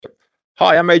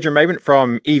Hi, I'm Adrian Maven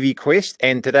from EV Quest,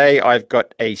 and today I've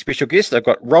got a special guest. I've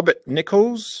got Robert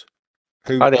Nichols,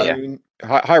 who Hi there. own.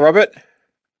 Hi, Robert.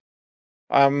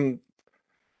 Um,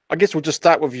 I guess we'll just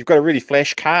start with you've got a really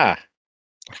flash car.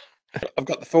 I've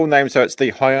got the full name, so it's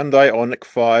the Hyundai IONIQ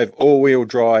 5 All-Wheel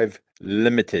Drive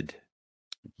Limited,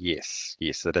 Yes,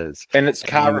 it is. and it's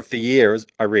Car And of the Year, as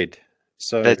I read.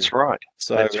 So, that's right.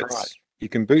 so That's right. it's you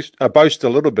can boast a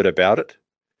little bit about it.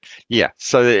 Yeah,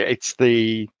 so it's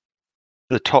the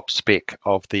top spec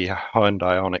of the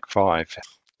Hyundai IONIQ 5.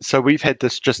 So we've had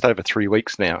this just over 3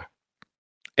 weeks now.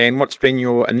 And what's been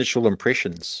your initial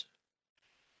impressions?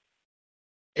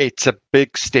 It's a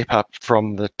big step up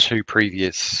from the two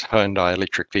previous Hyundai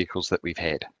electric vehicles that we've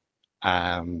had.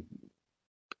 Um,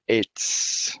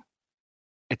 it's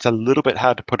it's a little bit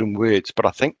hard to put in words, but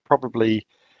I think probably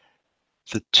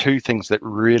the two things that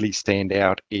really stand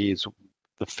out is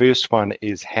the first one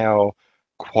is how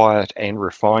quiet and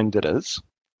refined it is.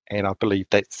 And I believe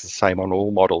that's the same on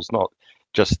all models, not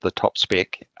just the top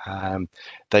spec.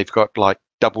 They've got like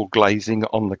double glazing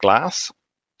on the glass.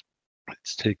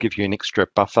 It's to give you an extra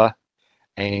buffer.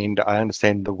 And I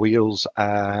understand the wheels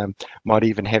might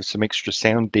even have some extra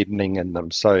sound deadening in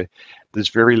them. So there's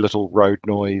very little road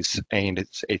noise and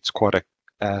it's quite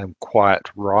a quiet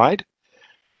ride.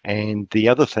 And the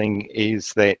other thing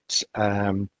is that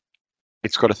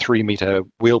it's got a 3 meter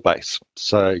wheelbase.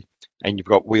 So, and you've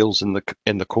got wheels in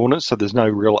the corners, so there's no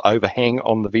real overhang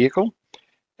on the vehicle.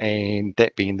 And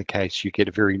that being the case, you get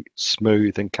a very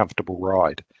smooth and comfortable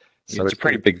ride. So It's a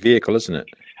pretty big vehicle, isn't it?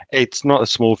 it's not a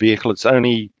small vehicle. It's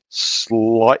only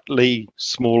slightly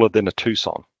smaller than a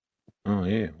Tucson. Oh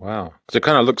yeah, wow. So it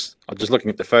kind of looks. I'm just looking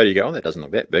at the photo. You go, oh, that doesn't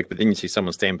look that big. But then you see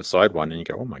someone stand beside one, and you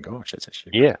go, oh my gosh, that's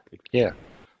actually Yeah, pretty big. yeah.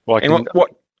 Well, I And can.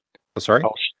 what? Oh, sorry.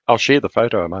 I'll share the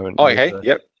photo a moment Oh, with hey,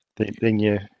 yep.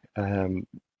 then um,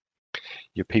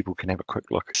 your people can have a quick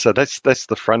look. So that's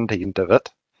the front end of it,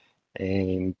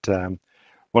 and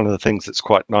one of the things that's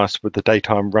quite nice with the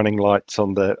daytime running lights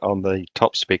on the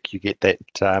top spec, you get that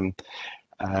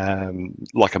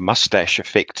like a mustache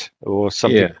effect, or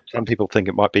Yeah. some people think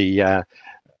it might be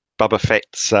Bubba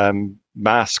Fett's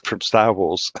mask from Star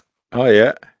Wars, Oh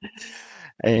yeah.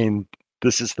 and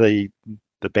this is the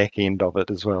back end of it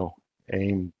as well.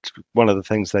 And one of the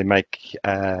things they make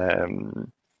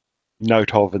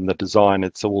note of in the design,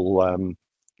 it's all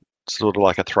sort of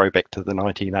like a throwback to the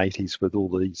 1980s with all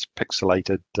these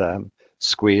pixelated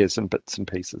squares and bits and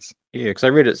pieces. Yeah, because I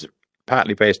read it's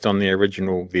partly based on the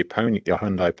original, the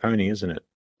Hyundai Pony, isn't it?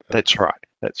 But, That's right.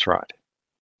 That's right.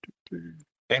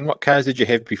 and what cars did you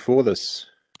have before this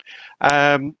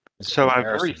as a So our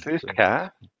very comparison? first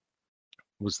car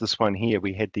was this one here.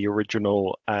 We had the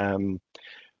original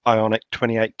IONIQ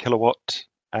 28 kilowatt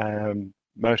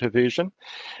motor version.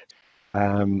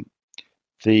 Um,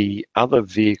 the other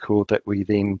vehicle that we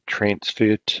then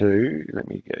transferred to, let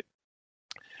me go,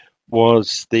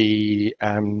 was the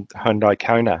Hyundai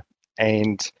Kona.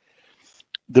 And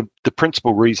the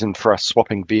principal reason for us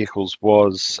swapping vehicles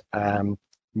was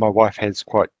my wife has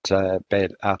quite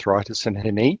bad arthritis in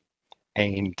her knee,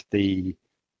 and the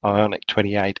IONIQ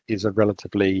 28 is a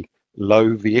relatively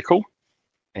low vehicle,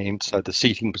 and so the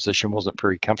seating position wasn't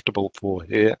very comfortable for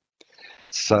her.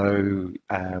 So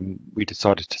we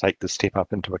decided to take the step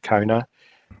up into a Kona.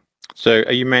 So,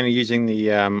 are you mainly using the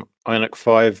IONIQ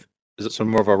 5? Is it some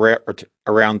more of a route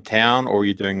around town, or are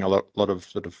you doing a lot of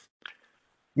sort of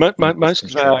long Most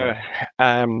distance of travel?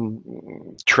 our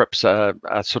trips are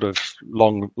sort of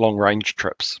long range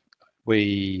trips.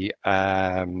 We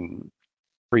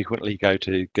frequently go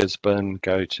to Gisborne,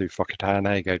 go to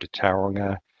Whakatane, go to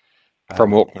Tauranga.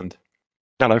 From Um, Auckland?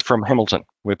 no, from Hamilton.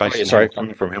 We're Oh based yeah, in sorry, Hamilton.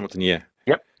 coming from Hamilton. Yeah.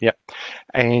 Yep.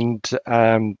 And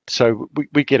so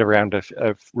we get around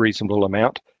a reasonable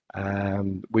amount.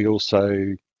 We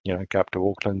also, go up to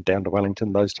Auckland, down to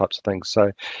Wellington, those types of things.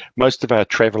 So most of our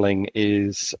travelling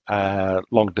is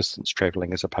long distance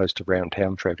travelling as opposed to round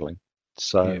town travelling. Yeah.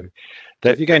 So So if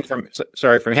that, you're going from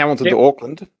Hamilton yep. to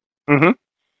Auckland, hmm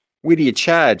where do you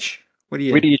charge? What do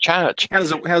Where you? do you charge? How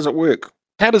does it work?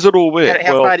 How does it all work?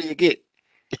 How Well, far do you get?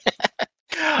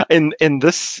 in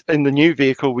the new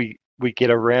vehicle, we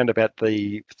get around about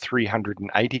the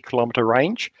 380 kilometre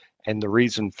range, and the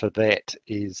reason for that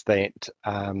is that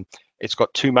it's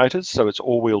got two motors, so it's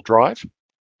all-wheel drive,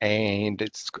 and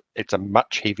it's a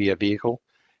much heavier vehicle.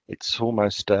 It's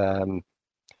almost I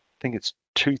think it's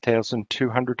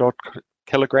 2,200 odd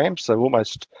kilograms, so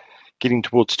almost getting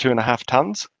towards 2.5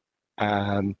 tons.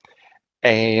 Um,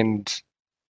 and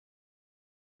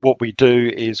what we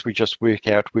do is we just work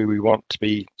out where we want to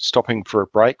be stopping for a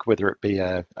break, whether it be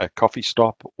a coffee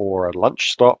stop or a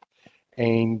lunch stop,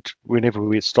 and whenever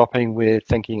we're stopping, we're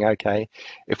thinking, okay,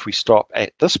 if we stop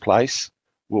at this place,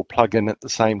 we'll plug in at the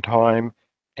same time.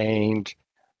 And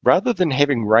rather than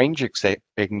having range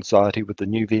anxiety with the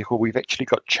new vehicle, we've actually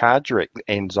got charger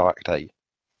anxiety.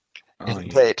 Oh, In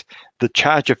yeah. that the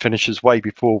charger finishes way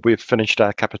before we've finished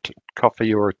our cup of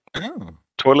coffee or a Oh,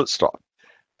 toilet stop.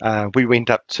 We went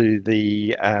up to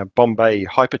the Bombay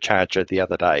hypercharger the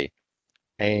other day,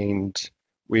 and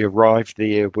we arrived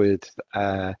there with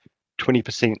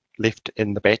 20% left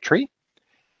in the battery,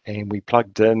 and we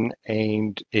plugged in,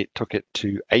 and it took it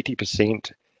to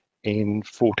 80% in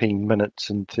 14 minutes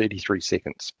and 33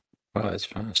 seconds. wow, that's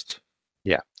fast.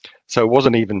 Yeah. So it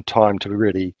wasn't even time to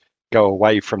really go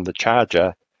away from the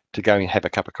charger to go and have a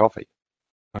cup of coffee.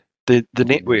 The Yeah.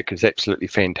 network is absolutely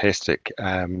fantastic.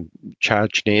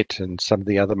 ChargeNet and some of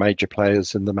the other major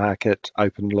players in the market,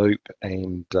 OpenLoop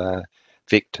and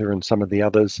Vector and some of the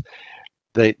others,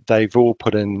 they've all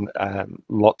put in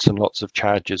lots and lots of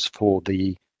charges for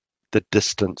the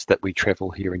distance that we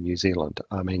travel here in New Zealand.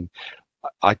 I mean,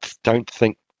 I don't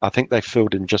think I think they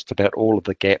filled in just about all of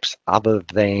the gaps, other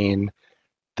than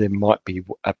there might be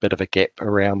a bit of a gap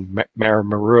around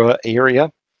Maramarua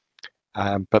area,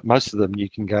 but most of them you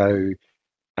can go.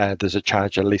 There's a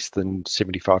charger less than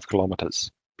 75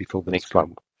 kilometres before the That's next good.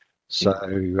 one. So,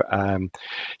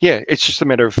 yeah, it's just a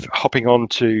matter of hopping on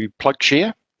to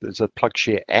PlugShare. There's a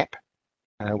PlugShare app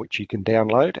which you can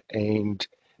download, and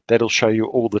that'll show you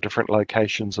all the different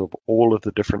locations of all of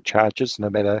the different chargers, no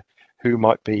matter who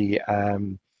might be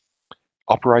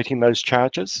operating those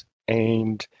chargers.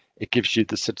 And it gives you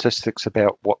the statistics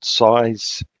about what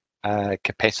size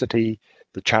capacity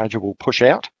the charger will push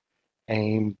out.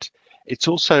 And it's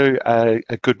also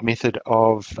a good method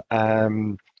of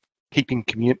keeping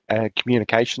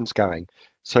communications going.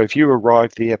 So if you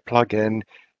arrive there, plug in,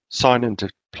 sign into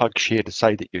PlugShare to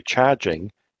say that you're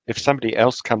charging, if somebody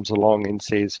else comes along and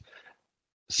sees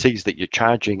that you're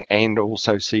charging and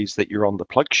also sees that you're on the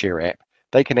PlugShare app,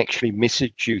 they can actually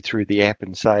message you through the app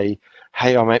and say,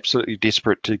 hey, I'm absolutely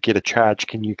desperate to get a charge.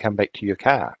 Can you come back to your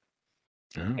car?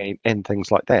 Oh. And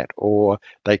things like that. Or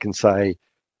they can say,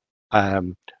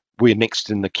 we're next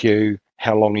in the queue.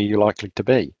 How long are you likely to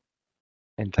be?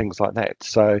 And things like that.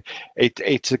 So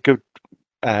it's a good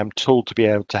tool to be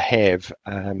able to have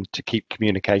to keep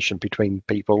communication between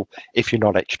people if you're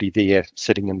not actually there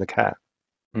sitting in the car.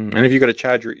 And have you got a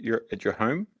charger at your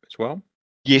home as well?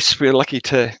 Yes, we're lucky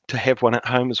to have one at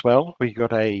home as well. We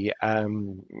got a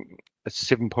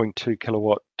 7.2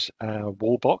 kilowatt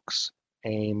wall box,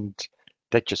 and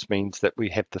that just means that we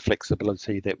have the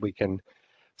flexibility that we can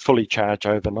fully charge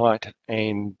overnight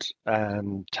and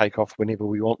take off whenever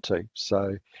we want to.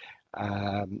 So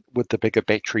with the bigger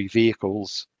battery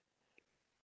vehicles,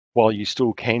 while you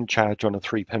still can charge on a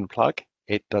 3-pin plug,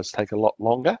 it does take a lot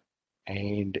longer.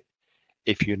 And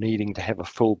if you're needing to have a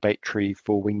full battery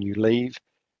for when you leave,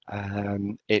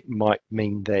 it might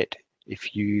mean that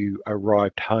if you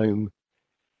arrived home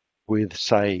with,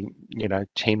 say,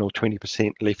 10 or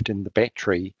 20% left in the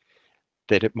battery,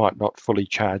 that it might not fully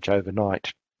charge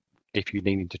overnight if you're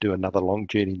needing to do another long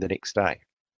journey the next day.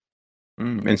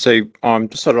 And so I'm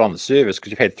just sort of on the service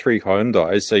because you've had three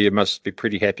Hyundais, so you must be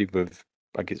pretty happy with,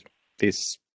 I guess,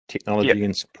 this Yeah. technology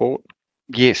and support.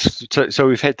 Yes. So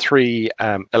we've had 3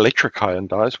 electric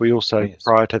Hyundais. We also, Yes.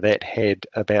 prior to that, had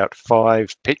about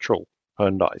 5 petrol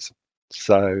Hyundais.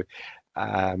 So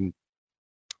um,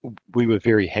 we were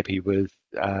very happy with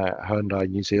Hyundai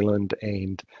New Zealand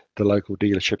and the local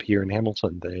dealership here in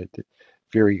Hamilton. They're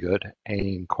very good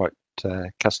and quite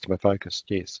customer focused.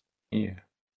 Yes. Yeah.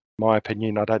 My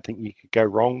opinion, I don't think you could go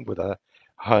wrong with a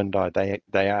Hyundai.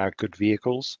 They are good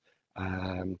vehicles.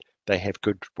 They have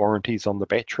good warranties on the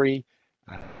battery,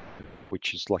 uh,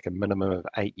 which is like a minimum of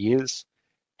 8 years,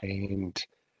 and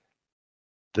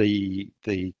the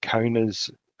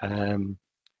Konas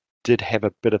did have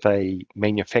a bit of a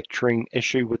manufacturing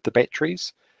issue with the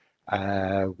batteries,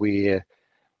 where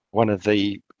one of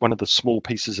the small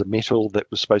pieces of metal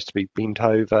that was supposed to be bent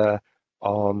over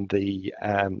on the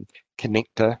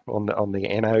connector on the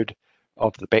anode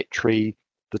of the battery,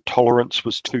 the tolerance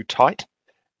was too tight,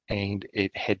 and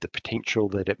it had the potential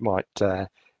that it might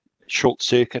short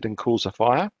circuit and cause a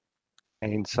fire.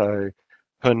 And so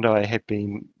Hyundai have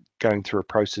been going through a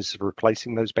process of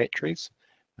replacing those batteries.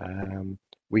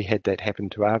 We had that happen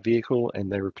to our vehicle,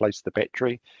 and they replaced the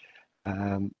battery.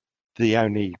 The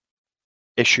only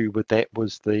issue with that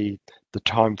was the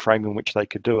time frame in which they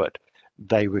could do it.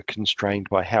 They were constrained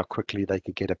by how quickly they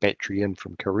could get a battery in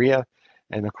from Korea,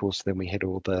 and of course then we had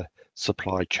all the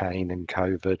supply chain and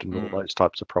COVID and all those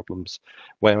types of problems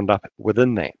wound up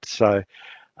within that. So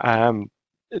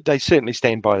they certainly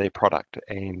stand by their product,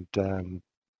 and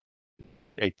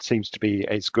it seems to be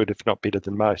as good, if not better,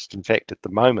 than most. In fact, at the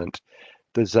moment,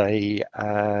 there's a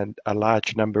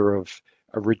large number of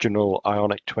original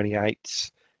IONIQ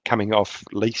 28s coming off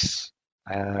lease,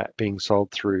 being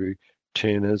sold through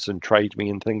Turners and Trade Me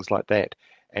and things like that,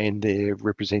 and they're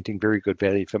representing very good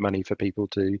value for money for people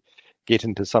to get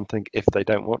into something if they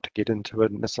don't want to get into a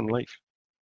Nissan Leaf.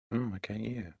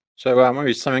 Okay, yeah. So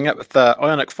maybe summing up with the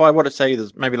IONIQ 5, what I'd say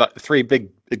there's maybe like the three big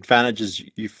advantages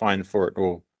you find for it,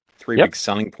 or three Yep, big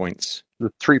selling points.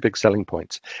 the three big selling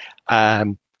points.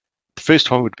 The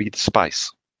first one would be the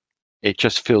space. It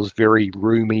just feels very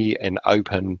roomy and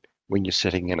open when you're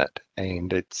sitting in it,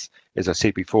 and it's, as I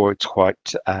said before, it's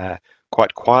quite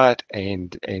quiet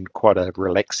and quite a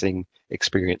relaxing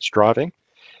experience driving.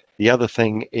 The other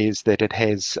thing is that it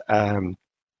has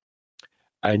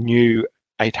a new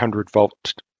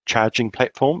 800-volt charging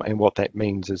platform, and what that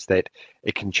means is that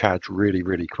it can charge really,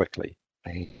 really quickly,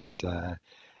 and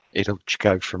it'll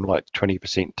go from like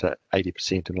 20% to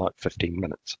 80% in like 15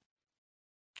 minutes.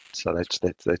 So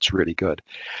that's really good.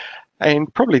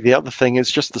 And probably the other thing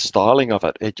is just the styling of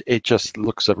it. It just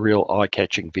looks a real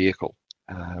eye-catching vehicle.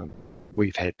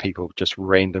 We've had people just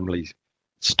randomly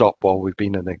stop while we've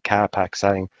been in a car park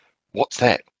saying, "What's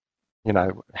that? You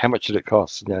know, how much did it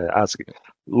cost?" You know, asking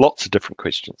lots of different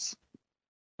questions.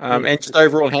 And just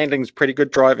overall handling is pretty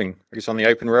good driving, I guess, on the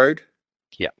open road.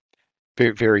 Yeah,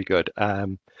 very, very good.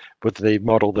 With the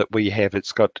model that we have,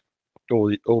 it's got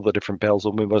all the different bells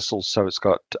and whistles. So it's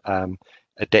got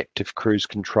adaptive cruise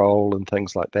control and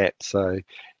things like that. So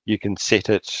you can set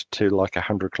it to like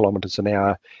 100 kilometers an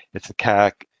hour. If the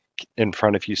car in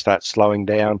front of you starts slowing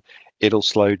down, it'll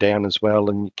slow down as well,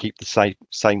 and keep the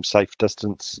same safe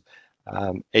distance.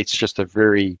 It's just a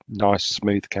very nice,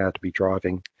 smooth car to be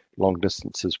driving long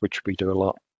distances, which we do a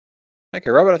lot. Okay,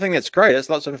 Robert, I think that's great. That's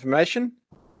lots of information.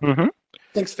 Mm-hmm.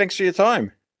 Thanks for your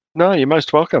time. No, you're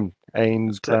most welcome, and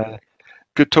That's great.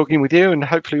 good talking with you, and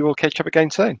hopefully we'll catch up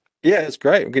again soon. Yeah, it's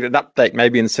great. We'll get an update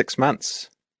maybe in 6 months.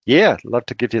 Yeah, love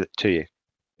to give it to you.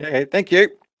 Yeah, thank you.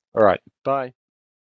 All right, bye.